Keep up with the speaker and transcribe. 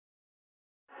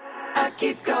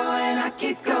keep going, I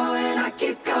keep going, I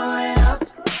keep going up.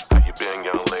 How you been,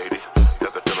 young lady?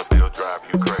 Does the feeling still drive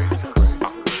you crazy?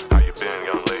 How you been,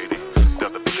 young lady?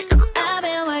 Does the feeling get her? I've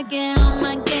been working on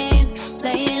my games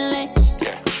lately.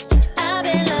 I've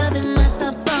been loving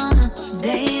myself on a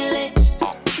daily.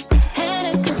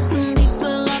 Had to cut some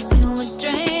people off who were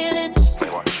draining.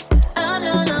 I'm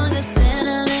no longer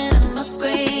settling, I'm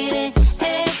upgraded.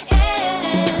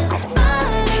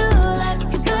 My new life's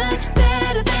much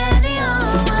better than the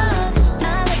old one. I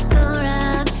look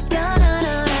around, you're not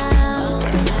around.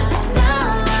 Now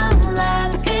I'm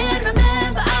laughing,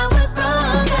 remember I was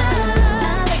wrong now.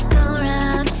 I look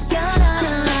around, you're not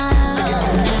around.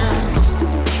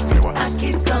 I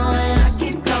keep going, I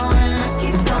keep going, I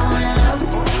keep going up.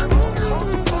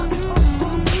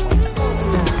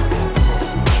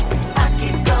 I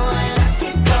keep going, I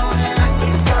keep going, I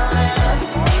keep going up.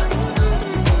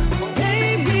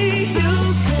 Baby, you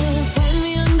can find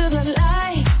me under the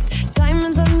lights,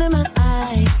 diamonds under my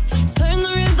eyes. Turn the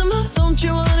rhythm up, don't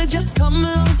you wanna just come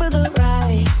along for the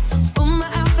ride? Oh, my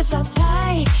outfit's all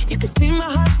tight, you can see my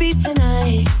heartbeat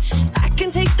tonight. I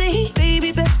can take the heat,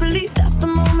 baby, best believe that's the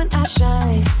moment I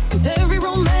shine. 'Cause every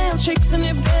romance shakes and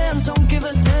it bends, don't give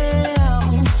a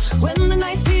damn. When the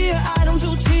night's here, I don't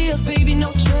do tears, baby,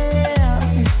 no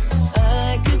chance.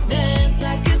 I could dance,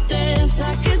 I could dance,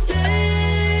 I could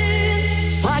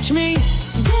dance. Watch me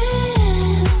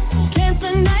dance, dance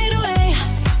the night away.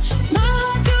 My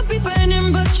heart could be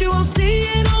burning, but you won't see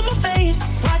it on my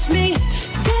face. Watch me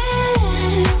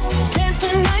dance, dance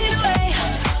the night away.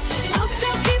 I'll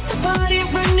still keep the party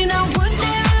running, I wouldn't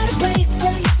get out of place.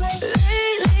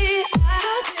 Lately,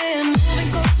 I've been moving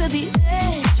close to the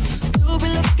edge, still be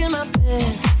looking my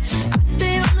best. I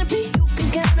stay on the beat, you can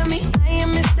count on me, I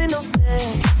ain't missing no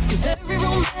steps. 'Cause every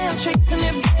romance shakes and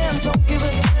it bends, don't give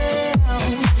a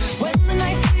damn. When the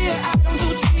night's here, I don't do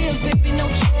tears, baby, no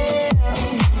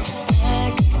chance.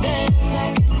 I could dance, I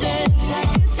could dance, I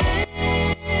could dance.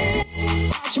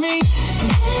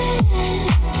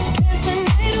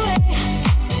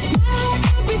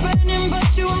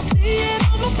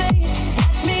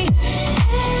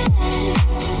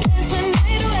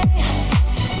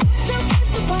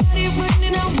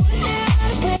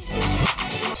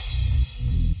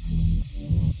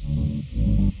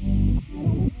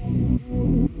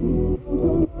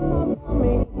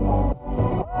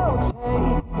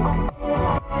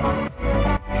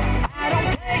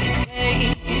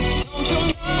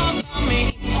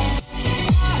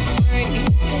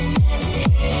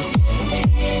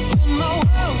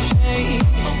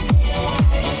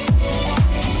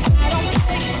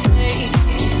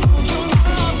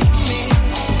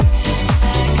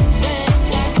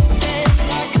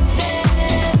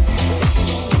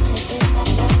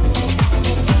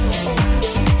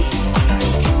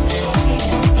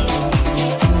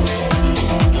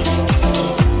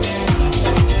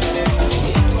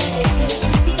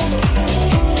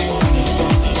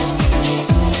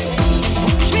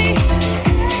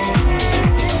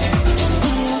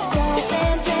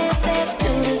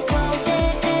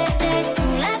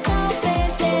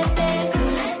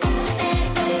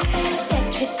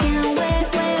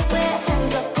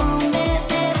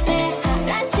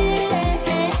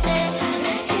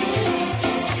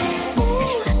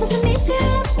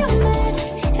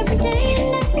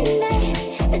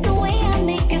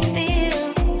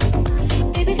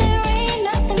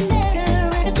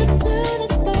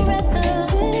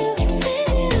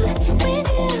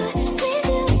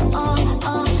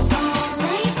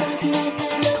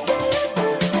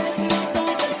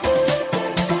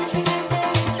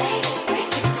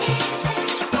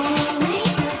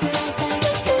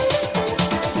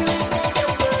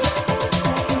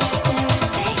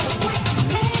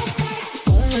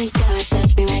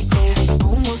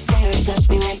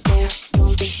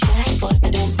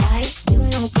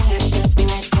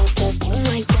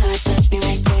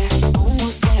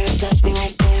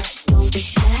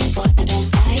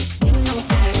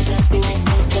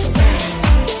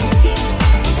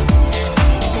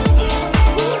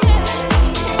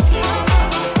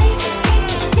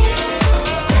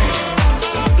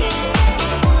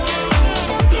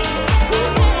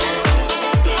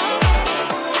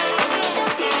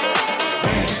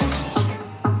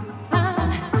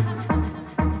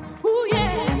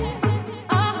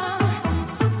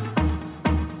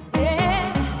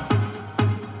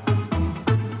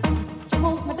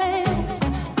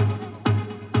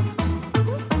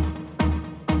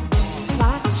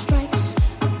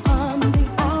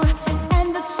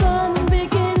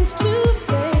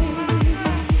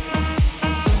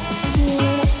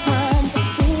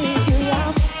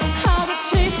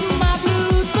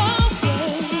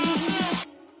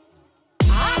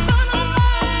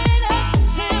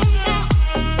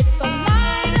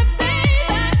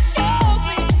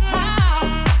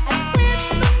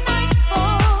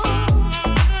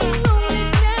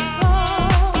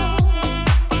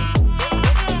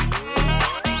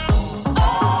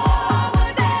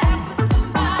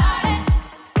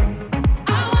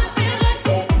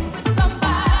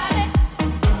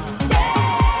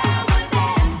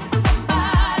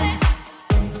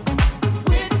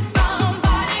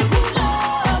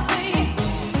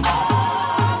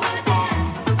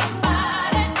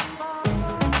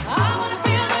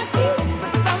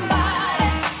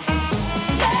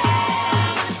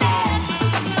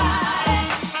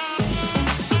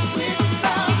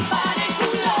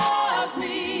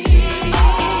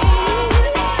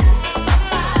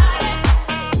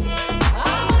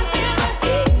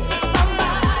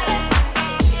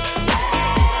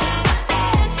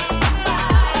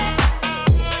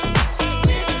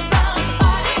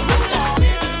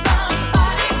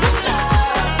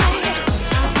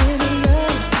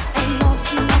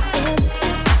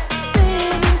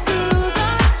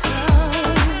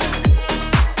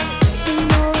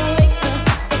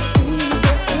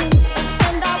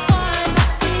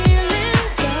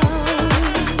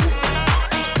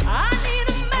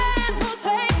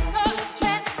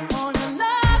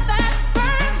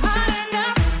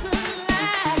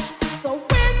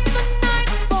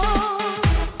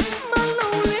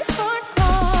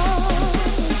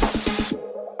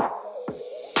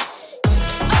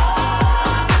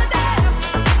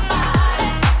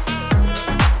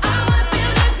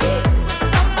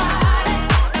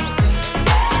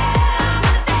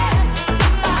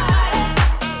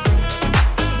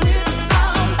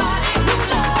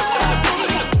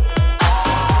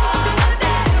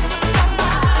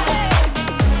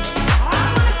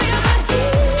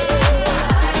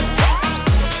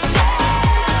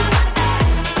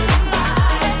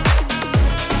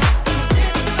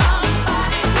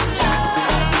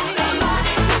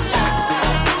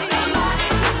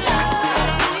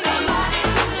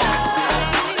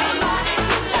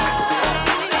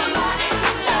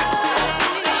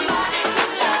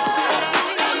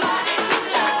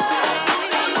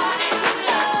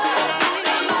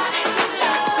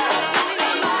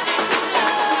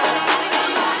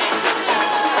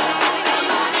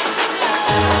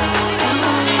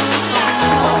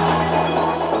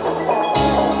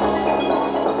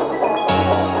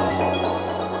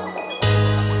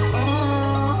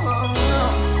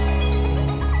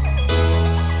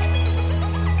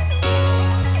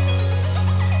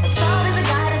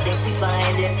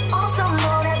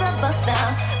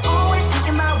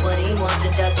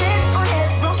 just sits on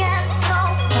his broken soul.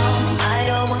 No, I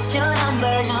don't want your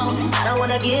number, no. I don't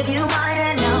wanna give you mine,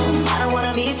 and no, I don't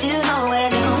wanna meet you nowhere,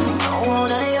 no. Don't want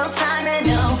none of your time, and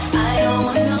no, I don't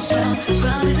want no scrub.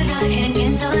 Scrub is a guy that can't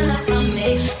get no love from me.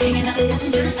 Hanging out the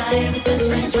passenger side of his best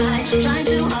friend's ride, trying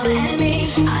to holler at me.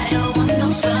 I don't want no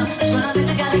scrub. Scrub is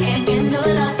a guy that can't get no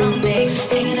love from me.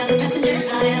 Hanging out the passenger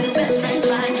side of his best friend's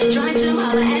ride, trying to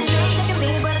holler at me. Checking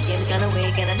me, but his game is kinda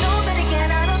weak, and I know that he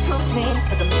cannot approach me.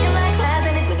 Cause I'm looking like glass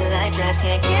and he's looking like trash.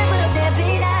 Can't get rid of that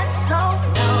beat ass. So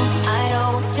no, I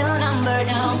don't want your number,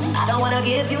 no. I don't wanna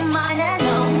give you mine, and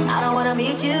no, I don't wanna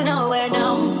meet you nowhere, no.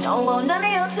 Don't want none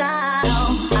of your time, no.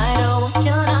 I don't want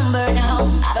your number, no.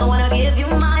 I don't wanna give you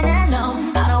mine, and no,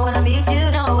 I don't wanna meet you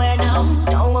nowhere, no.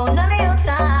 Don't want none of your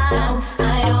time, no.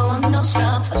 I don't want no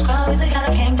scrub. A scrub is a guy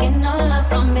that can't get no love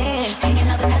from me. Hanging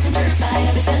out the passenger side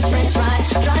of his best friend's ride,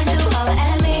 trying to holler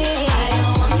at me. I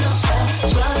don't want no scrub.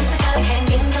 Scrub is a guy that can't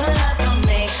get no love from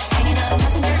me. Hanging out the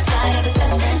passenger side of his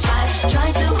best friend's ride,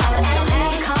 trying to holler at me.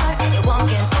 Car, you're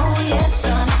walking, oh yes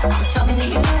son. I'm talking to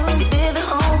you. You live at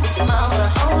home with your mama,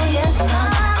 oh yes son.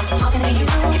 I'm talking to you.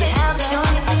 You have a show,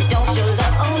 but you don't show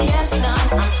love, oh yes son.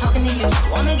 I'm talking to you.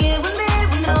 Wanna get with me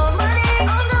with no money?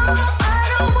 Oh no, I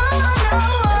don't want no.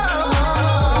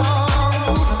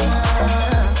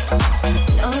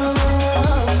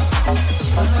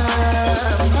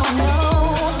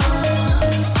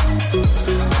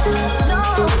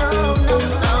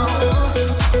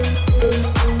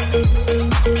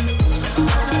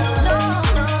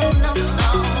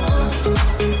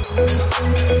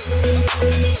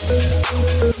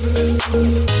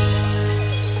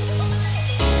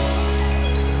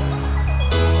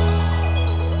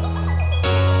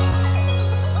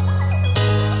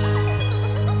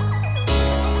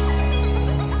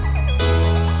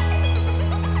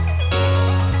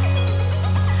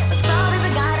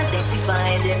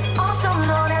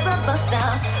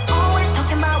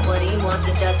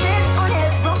 Just sits on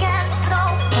his broken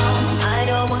soul. No, I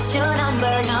don't want your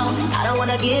number, no. I don't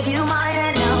wanna give you mine,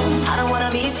 and no, I don't wanna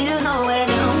meet you nowhere,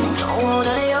 no. Don't want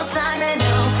none of your time, and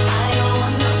no, I don't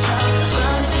want no scrub. No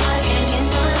scrub is a guy that can't get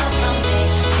no love from me.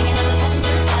 Hanging out the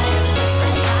passenger side of his best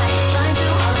friend's ride, trying to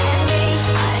holler at me.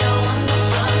 I don't want no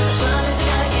scrub. No scrub is a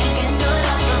guy that can't get no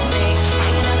love from me.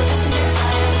 Hanging out the passenger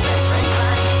side of his best friend's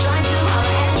ride, trying to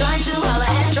holler at, trying to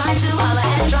holler at, trying to holler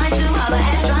at, trying to holler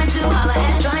at, trying to holler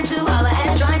at, trying to holler at.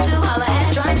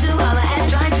 Trying to holler at,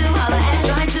 trying to holler at,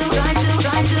 trying to holler at, trying to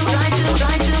trying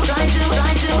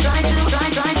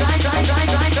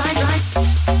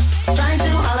to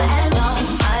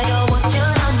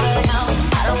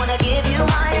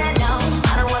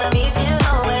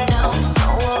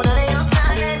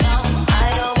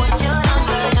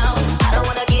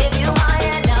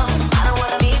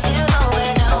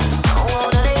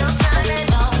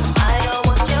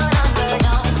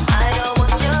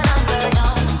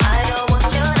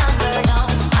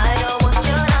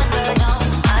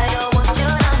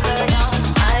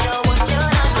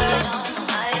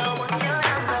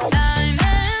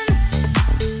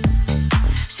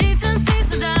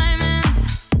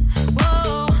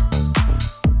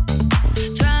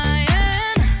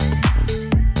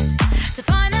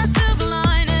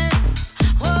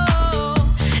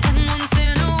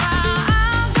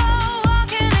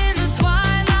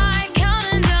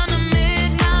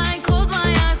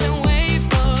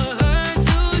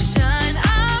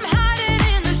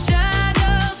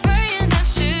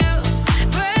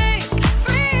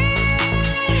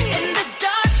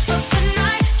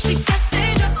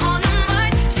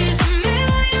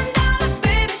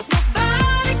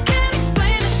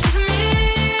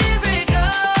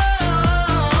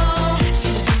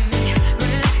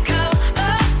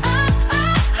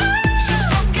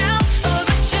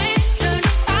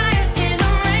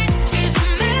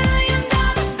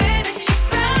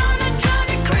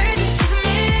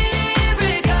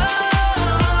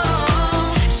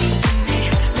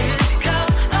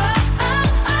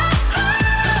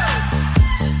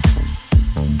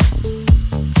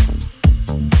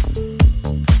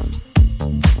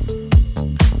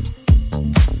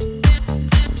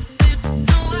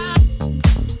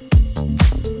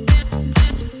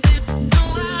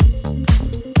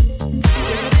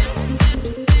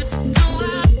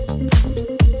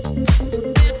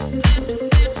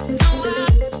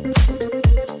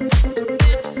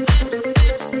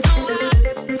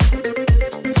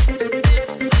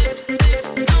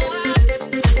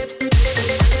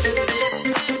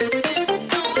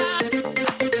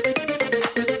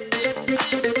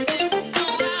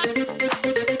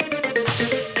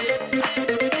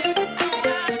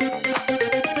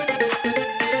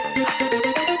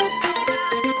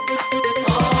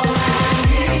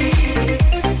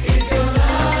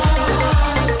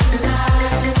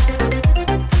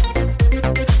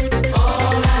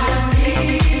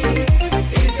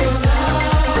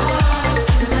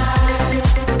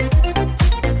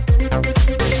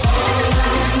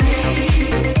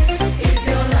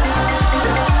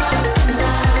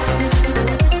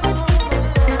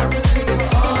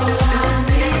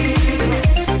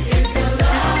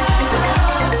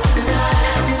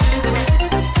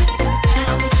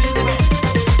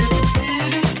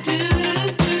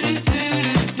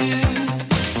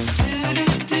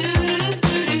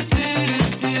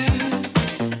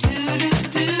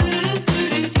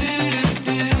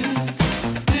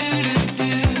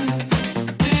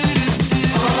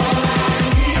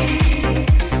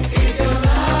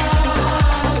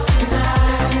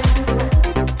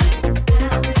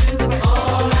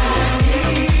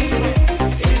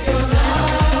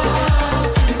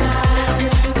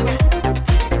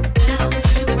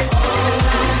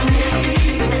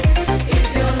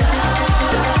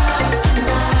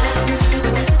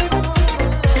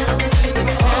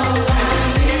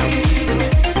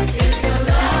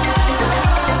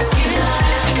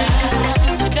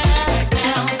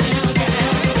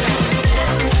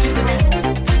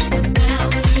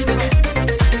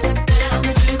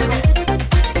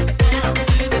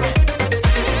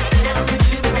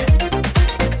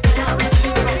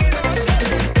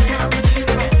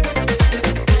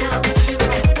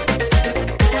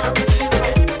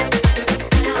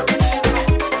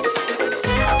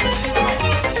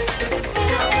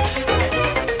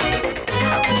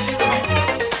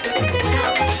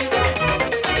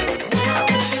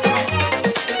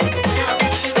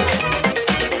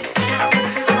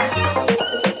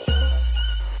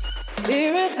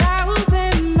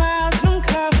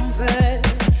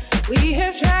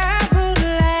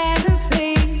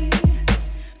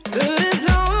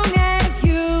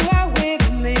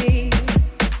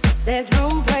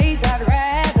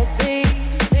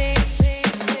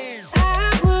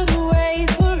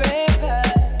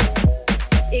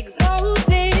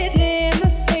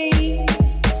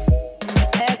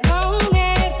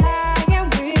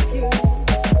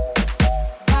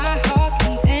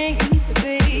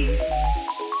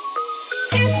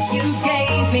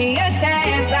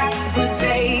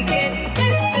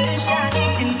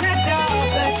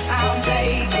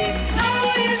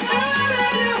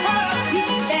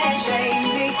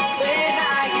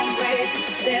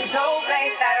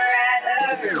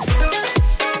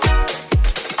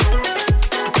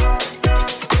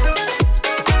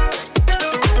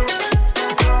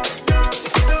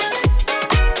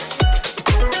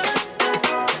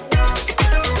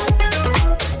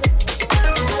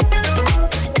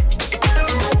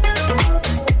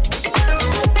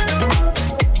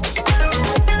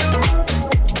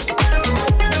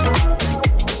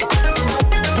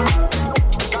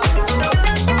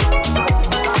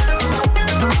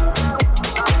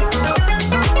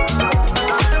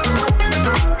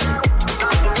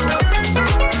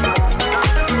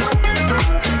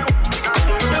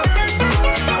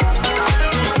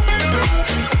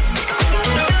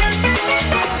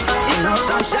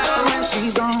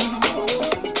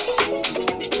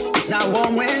It's not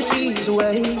warm when she's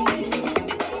away.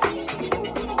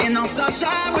 Ain't no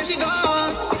sunshine when she's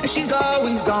gone. And she's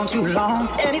always gone too long.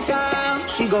 Anytime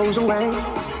she goes away,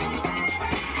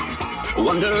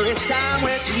 wonder it's time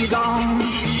where she's gone.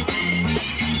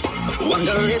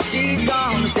 Wonder if she's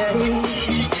gonna stay.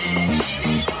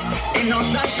 Ain't no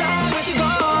sunshine when she's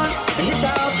gone. And this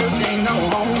house just ain't no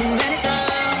home.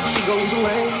 Anytime she goes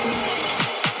away.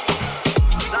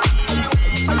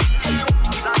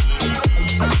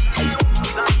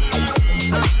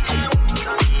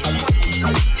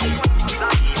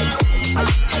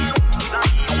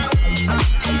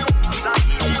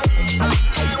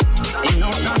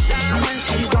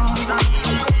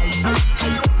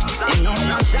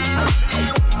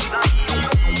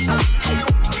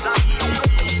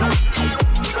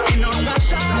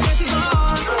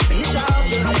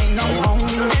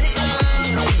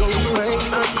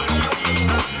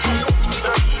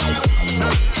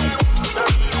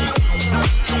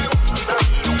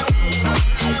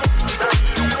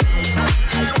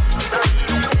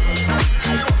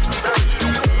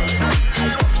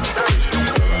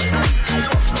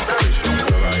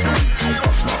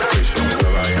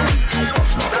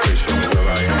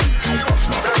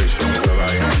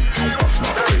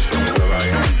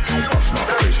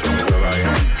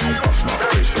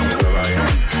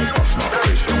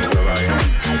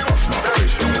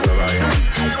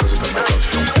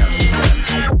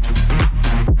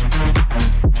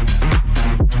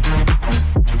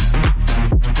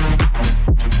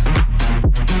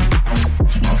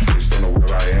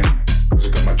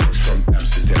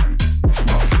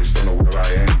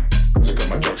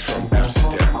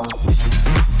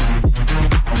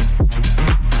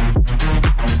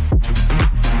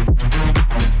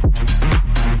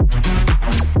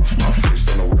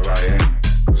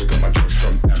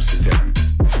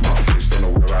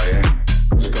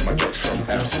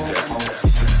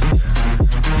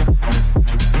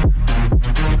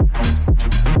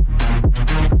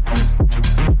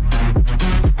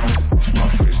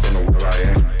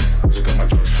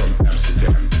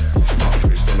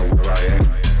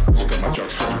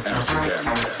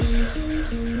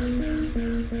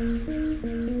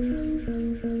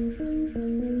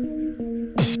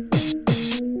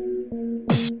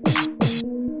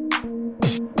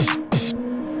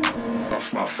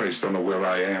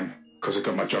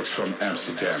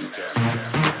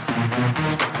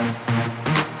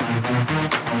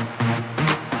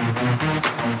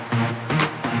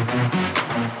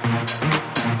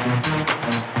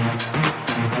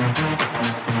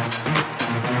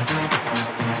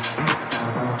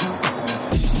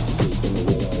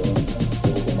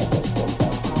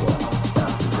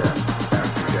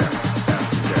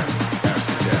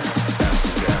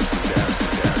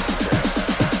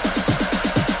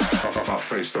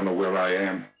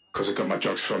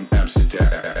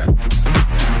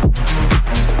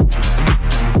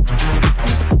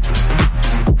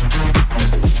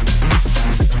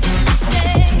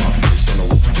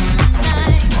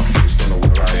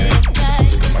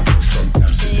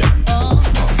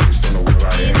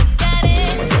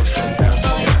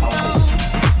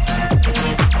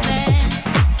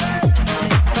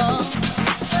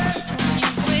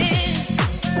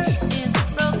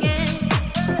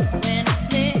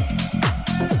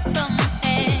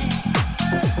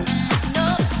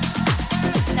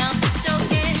 Now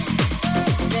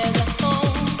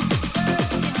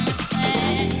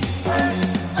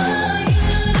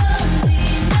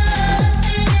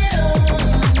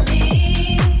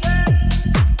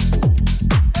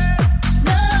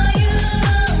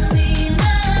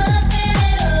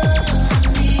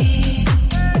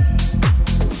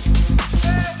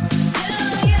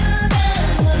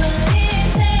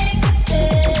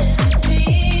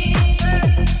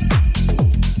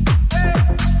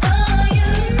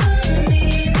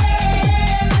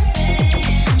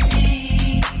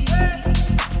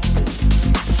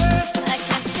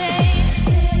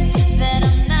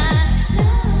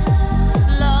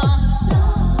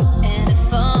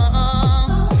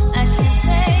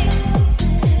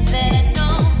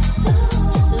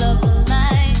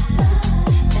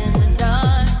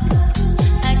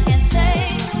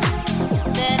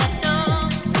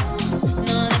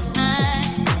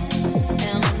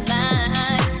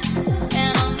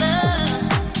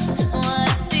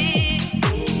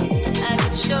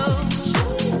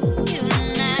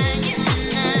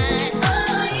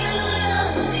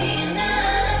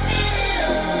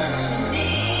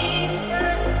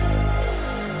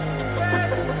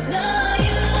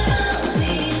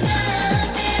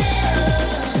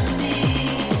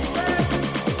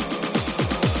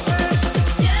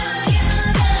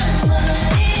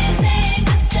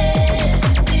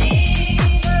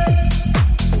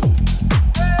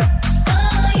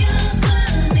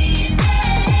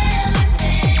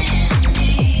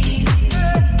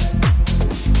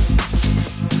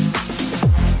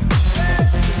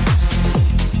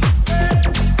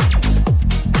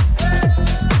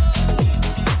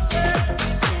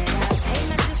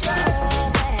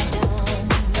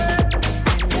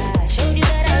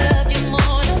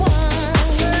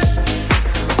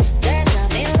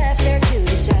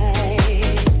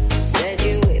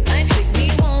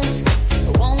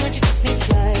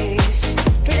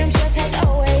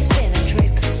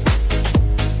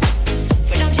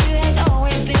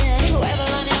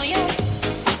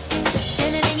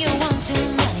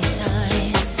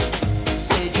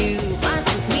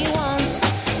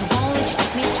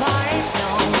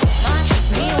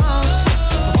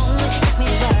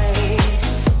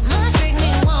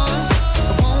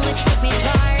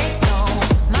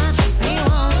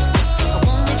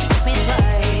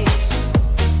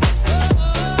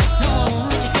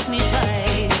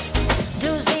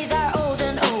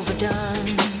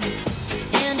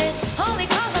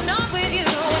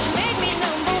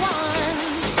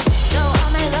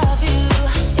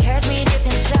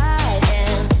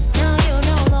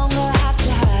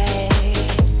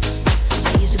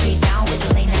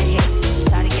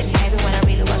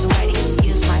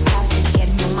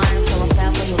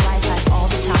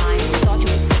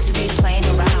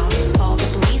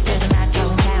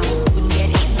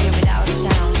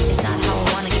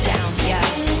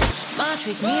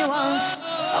trick me once,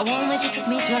 I won't let you trick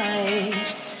me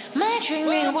twice. Might trick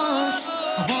me once,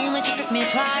 I won't let you trick me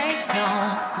twice. No,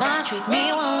 might trick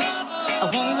me once, I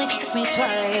won't let you trick me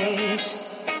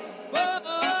twice.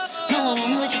 No, I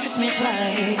won't let you trick me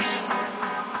twice.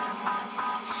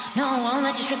 No, I won't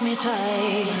let you trick me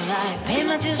twice. I paid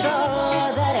my dues for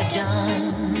all that I've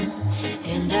done,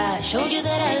 and I showed you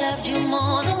that I loved you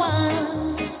more than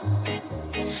once.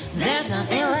 There's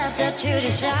nothing left up to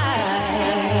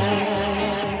decide.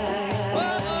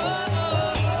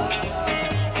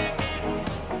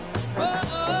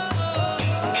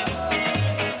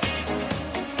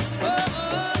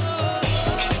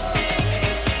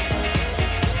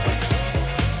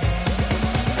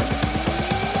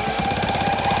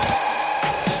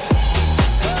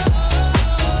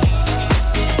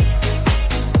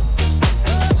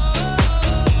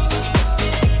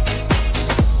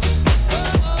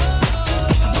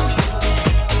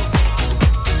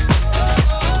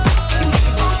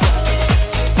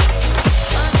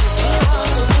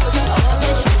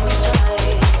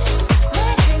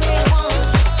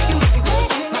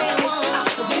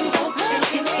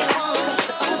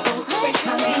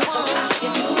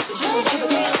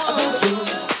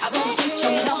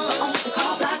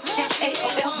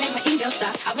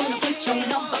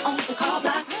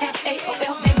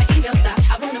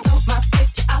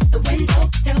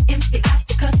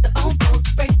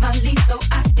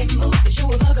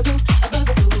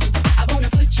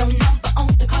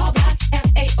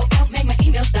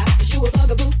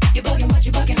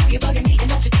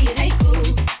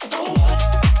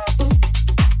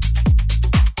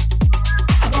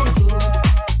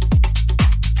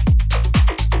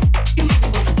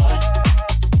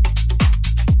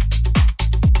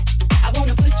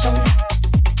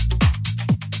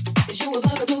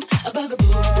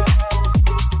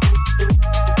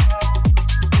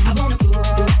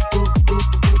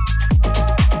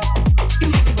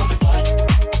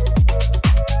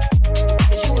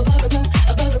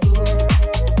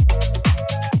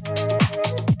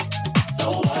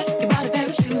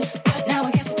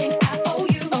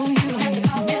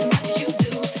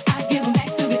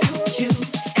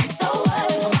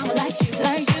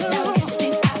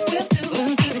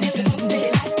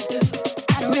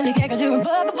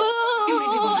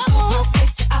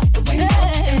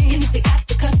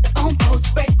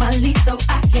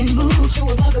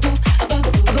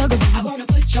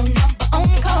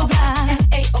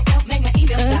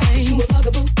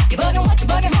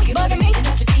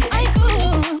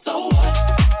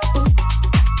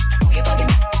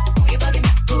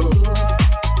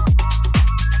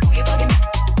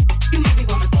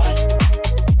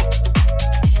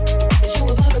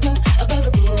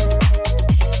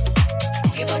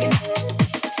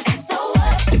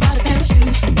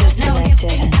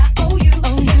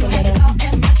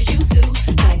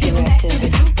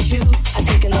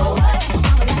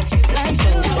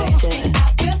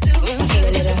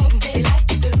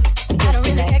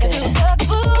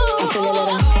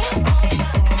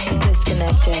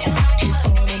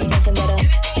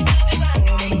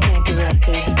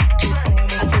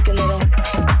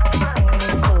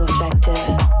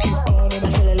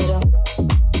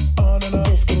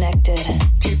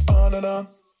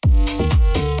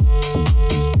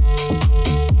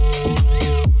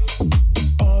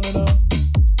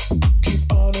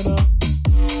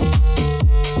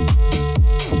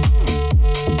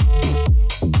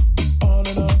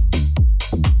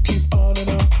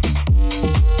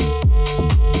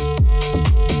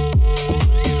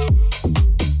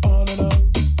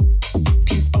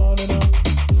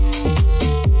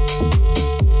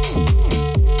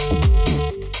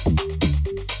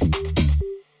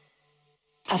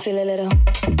 feel a little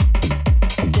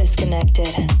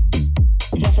disconnected.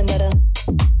 Nothing better,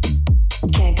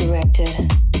 can't correct it.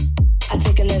 I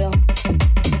take a little,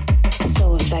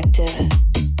 so effective.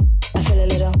 I feel a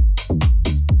little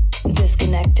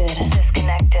disconnected. Disconnected,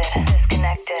 disconnected,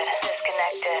 disconnected,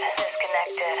 disconnected, disconnected,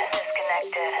 disconnected,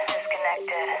 disconnected,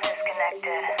 disconnected, disconnected,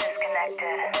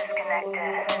 disconnected,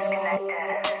 disconnected,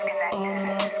 disconnected.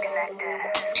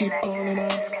 Keep on and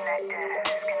on.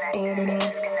 On and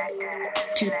on.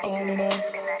 Keep on and on. On and on. Keep on and on.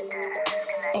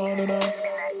 On and on.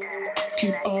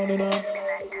 Keep on and on.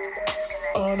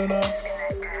 On and on.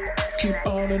 Keep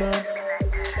on and on.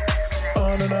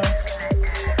 On and on.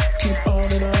 Keep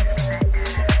on and on.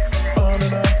 On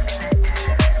and on.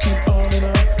 Keep on and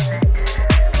on.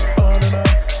 On and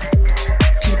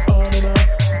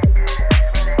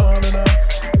on.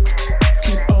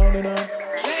 Keep on and on.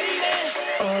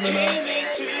 On and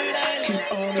on.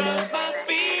 Keep on and on.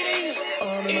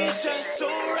 It's just so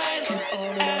right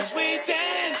as we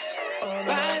dance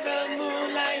by the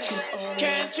moonlight.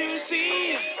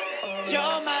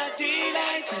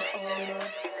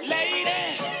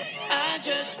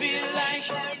 feel like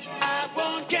I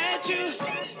won't get you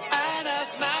out of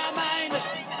my mind.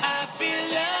 I feel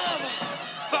love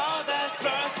for the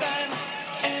first time,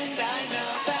 and I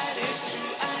know that it's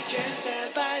true. I can tell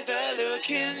by the look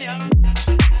in your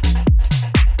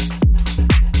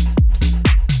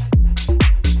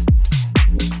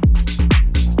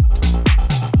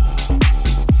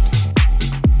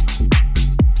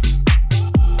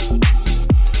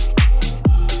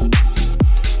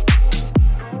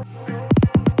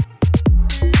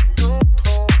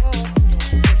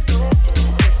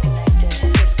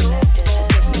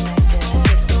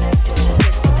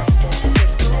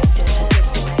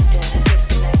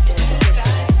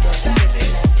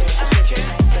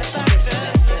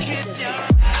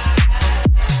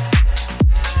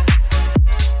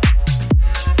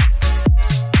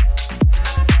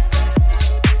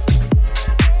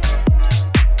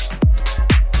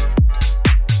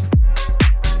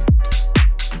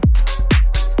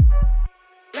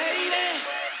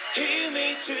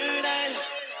tonight,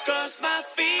 'cause my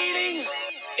feeling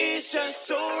is just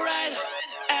so right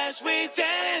as we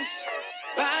dance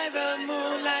by the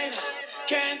moonlight.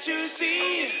 Can't you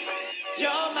see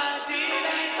you're my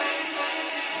delight?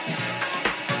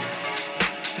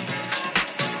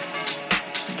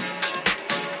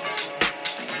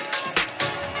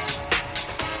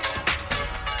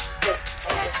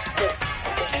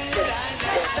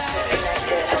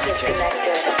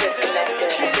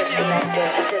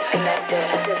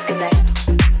 Disconnected.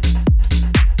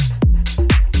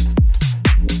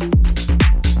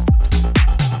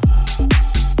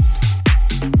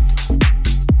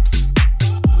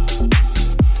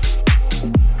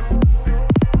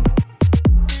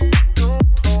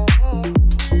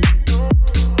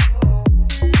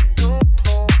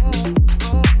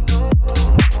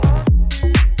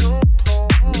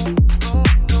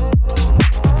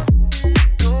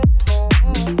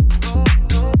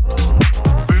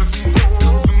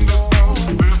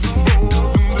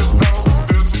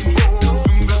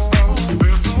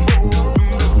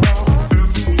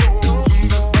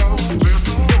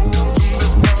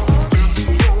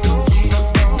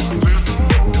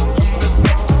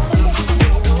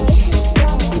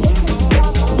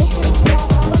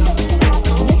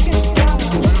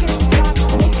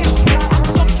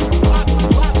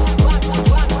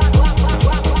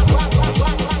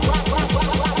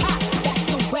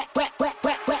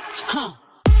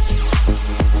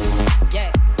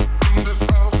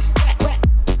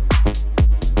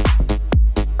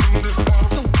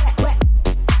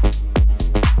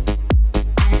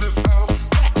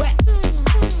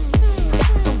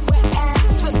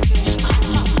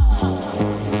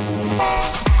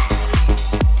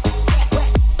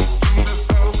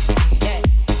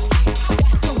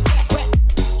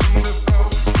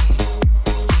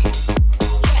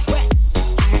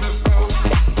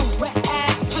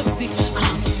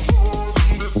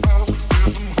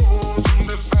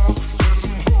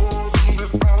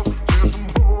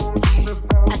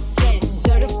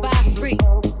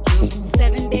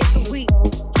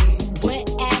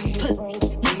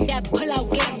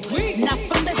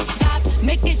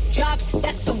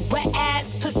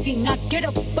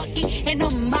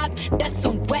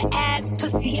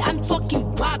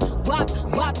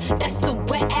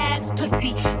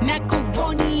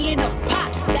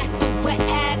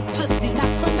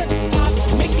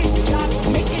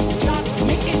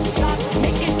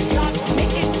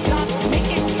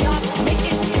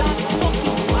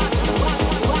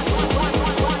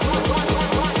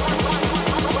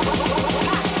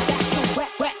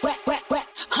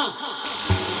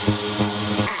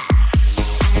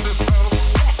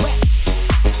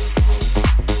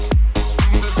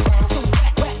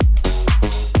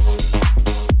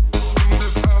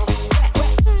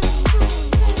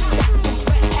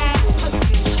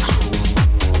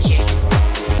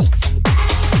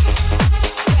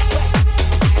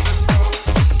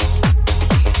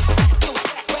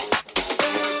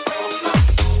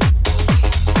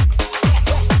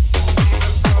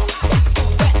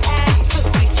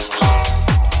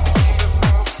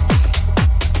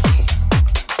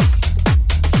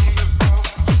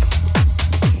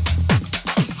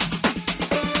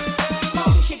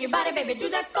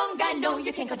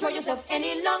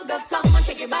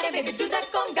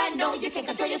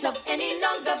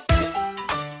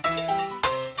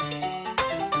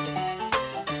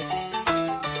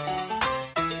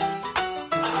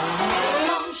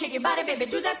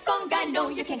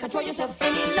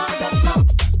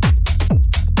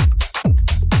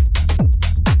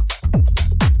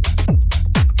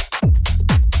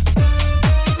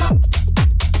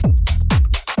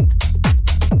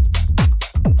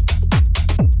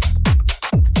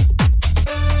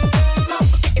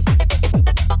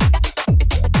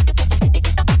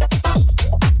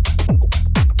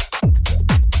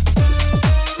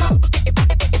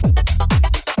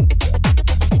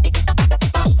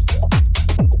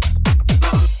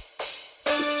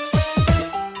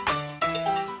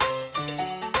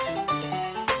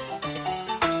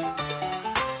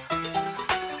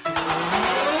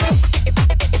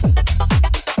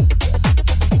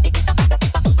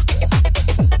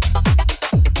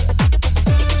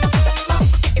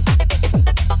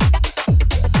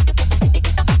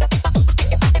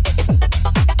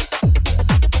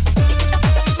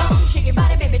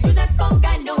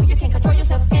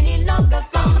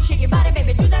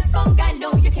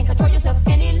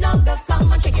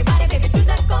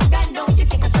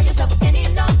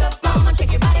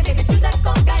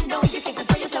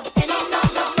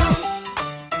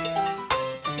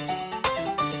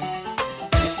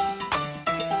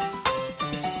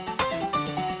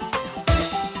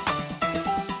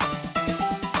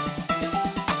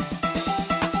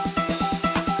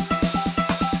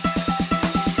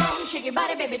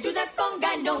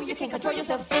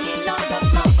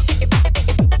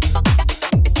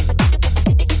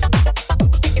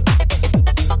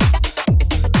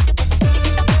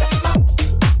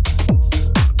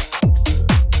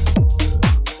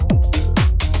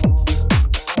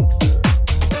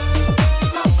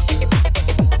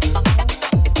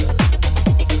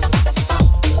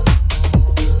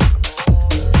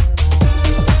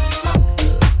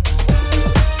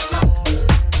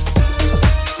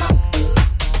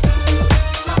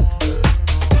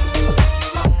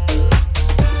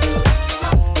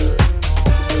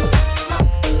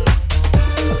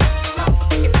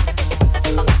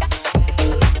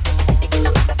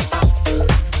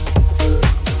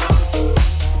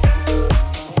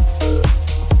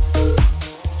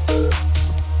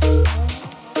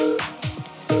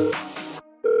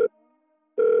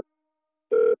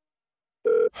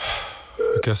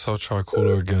 guess I'll try call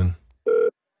her again.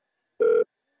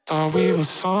 Thought we were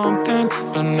something,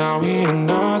 but now we ain't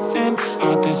nothing.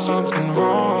 I did something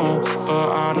wrong, but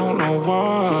I don't know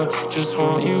what. Just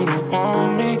want you to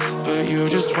want me, but you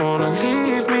just wanna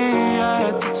leave me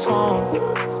at the tone.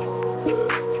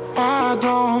 Why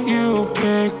don't you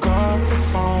pick up the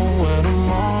phone when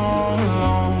I'm all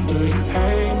alone? Do you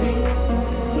hate me?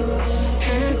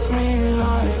 Hits me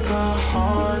like a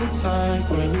heart attack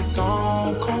when you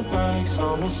don't come back.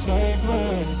 Someone save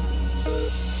me.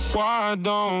 Why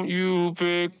don't you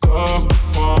pick up the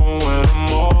phone when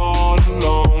I'm all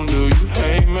alone? Do you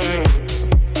hate me?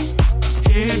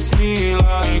 Hits me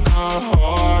like a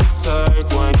heart attack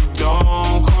when you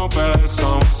don't come back.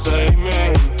 Someone save me.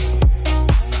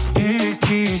 It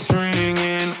keeps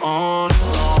ringing on and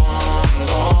on and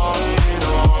on and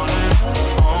on and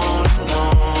on and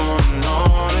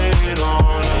on and on and on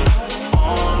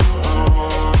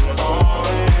and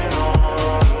on and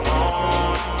on.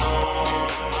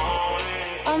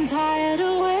 I'm tired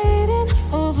of waiting,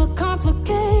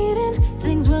 overcomplicating.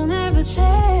 Things will never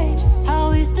change.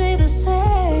 How we stay the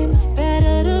same.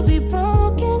 Better to be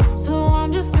broken, so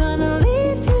I'm just gonna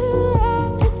leave you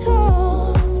at the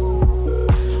door.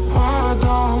 Why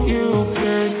don't you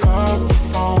pick up the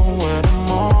phone when I'm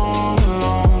all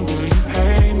alone? Do you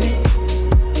hate me?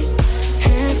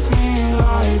 Hits me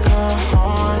like a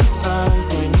heart attack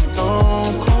when you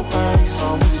don't call back.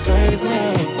 Someone save me.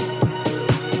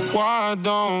 Why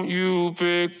don't you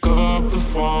pick up the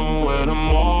phone when I'm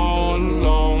all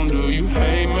alone? Do you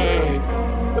hate me?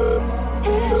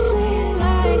 Hits me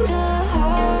like a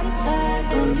heart attack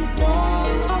when you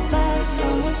don't come back.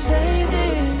 Someone save me.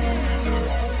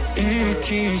 It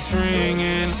keeps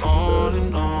ringing on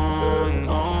and on and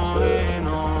on and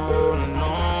on and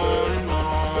on and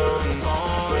on and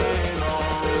on and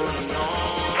on and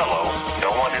on. Hello, no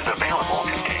one is available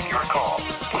to take your call.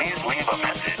 Please leave a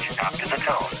message after the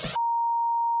tone.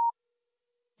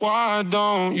 Why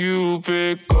don't you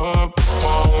pick up the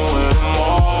phone when I'm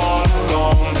all